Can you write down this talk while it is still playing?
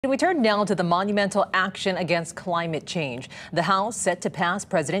We turn now to the monumental action against climate change. The House set to pass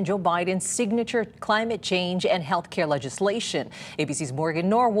President Joe Biden's signature climate change and healthcare legislation. ABC's Morgan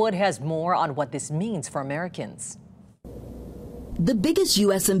Norwood has more on what this means for Americans. The biggest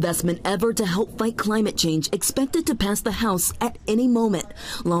U.S. investment ever to help fight climate change expected to pass the House at any moment.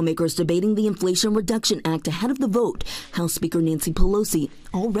 Lawmakers debating the Inflation Reduction Act ahead of the vote. House Speaker Nancy Pelosi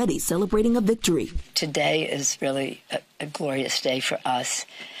already celebrating a victory. Today is really a glorious day for us.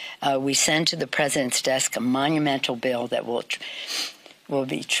 We send to the president's desk a monumental bill that will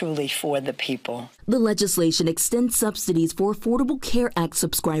be truly for the people. The legislation extends subsidies for Affordable Care Act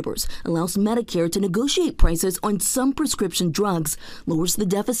subscribers, allows Medicare to negotiate prices on some prescription drugs, lowers the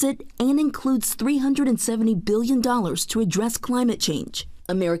deficit, and includes $370 billion to address climate change.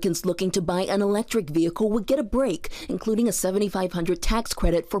 Americans looking to buy an electric vehicle would get a break, including a $7,500 tax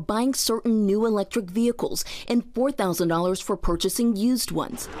credit for buying certain new electric vehicles and $4,000 for purchasing used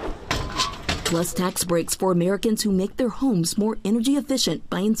ones. Plus tax breaks for Americans who make their homes more energy efficient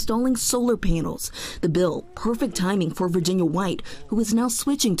by installing solar panels. The bill, perfect timing for Virginia White, who is now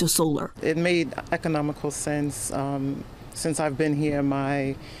switching to solar. It made economical sense. Since I've been here,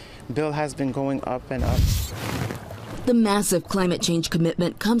 my bill has been going up and up. The massive climate change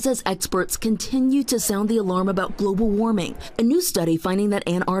commitment comes as experts continue to sound the alarm about global warming. A new study finding that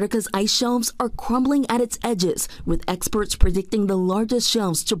Antarctica's ice shelves are crumbling at its edges, with experts predicting the largest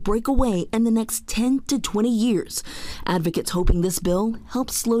shelves to break away in the next 10 to 20 years. Advocates hoping this bill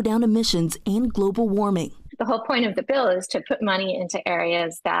helps slow down emissions and global warming. The whole point of the bill is to put money into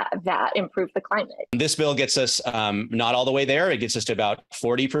areas that improve the climate. This bill gets us not all the way there. It gets us to about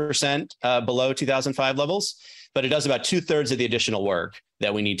 40% below 2005 levels, but it does about 2/3 of the additional work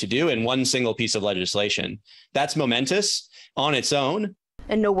that we need to do in one single piece of legislation. That's momentous on its own.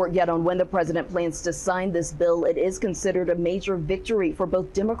 And no word yet on when the president plans to sign this bill. It is considered a major victory for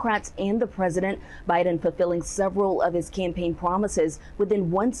both Democrats and the president. Biden fulfilling several of his campaign promises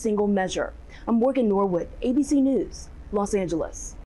within one single measure. I'm Morgan Norwood, ABC News, Los Angeles.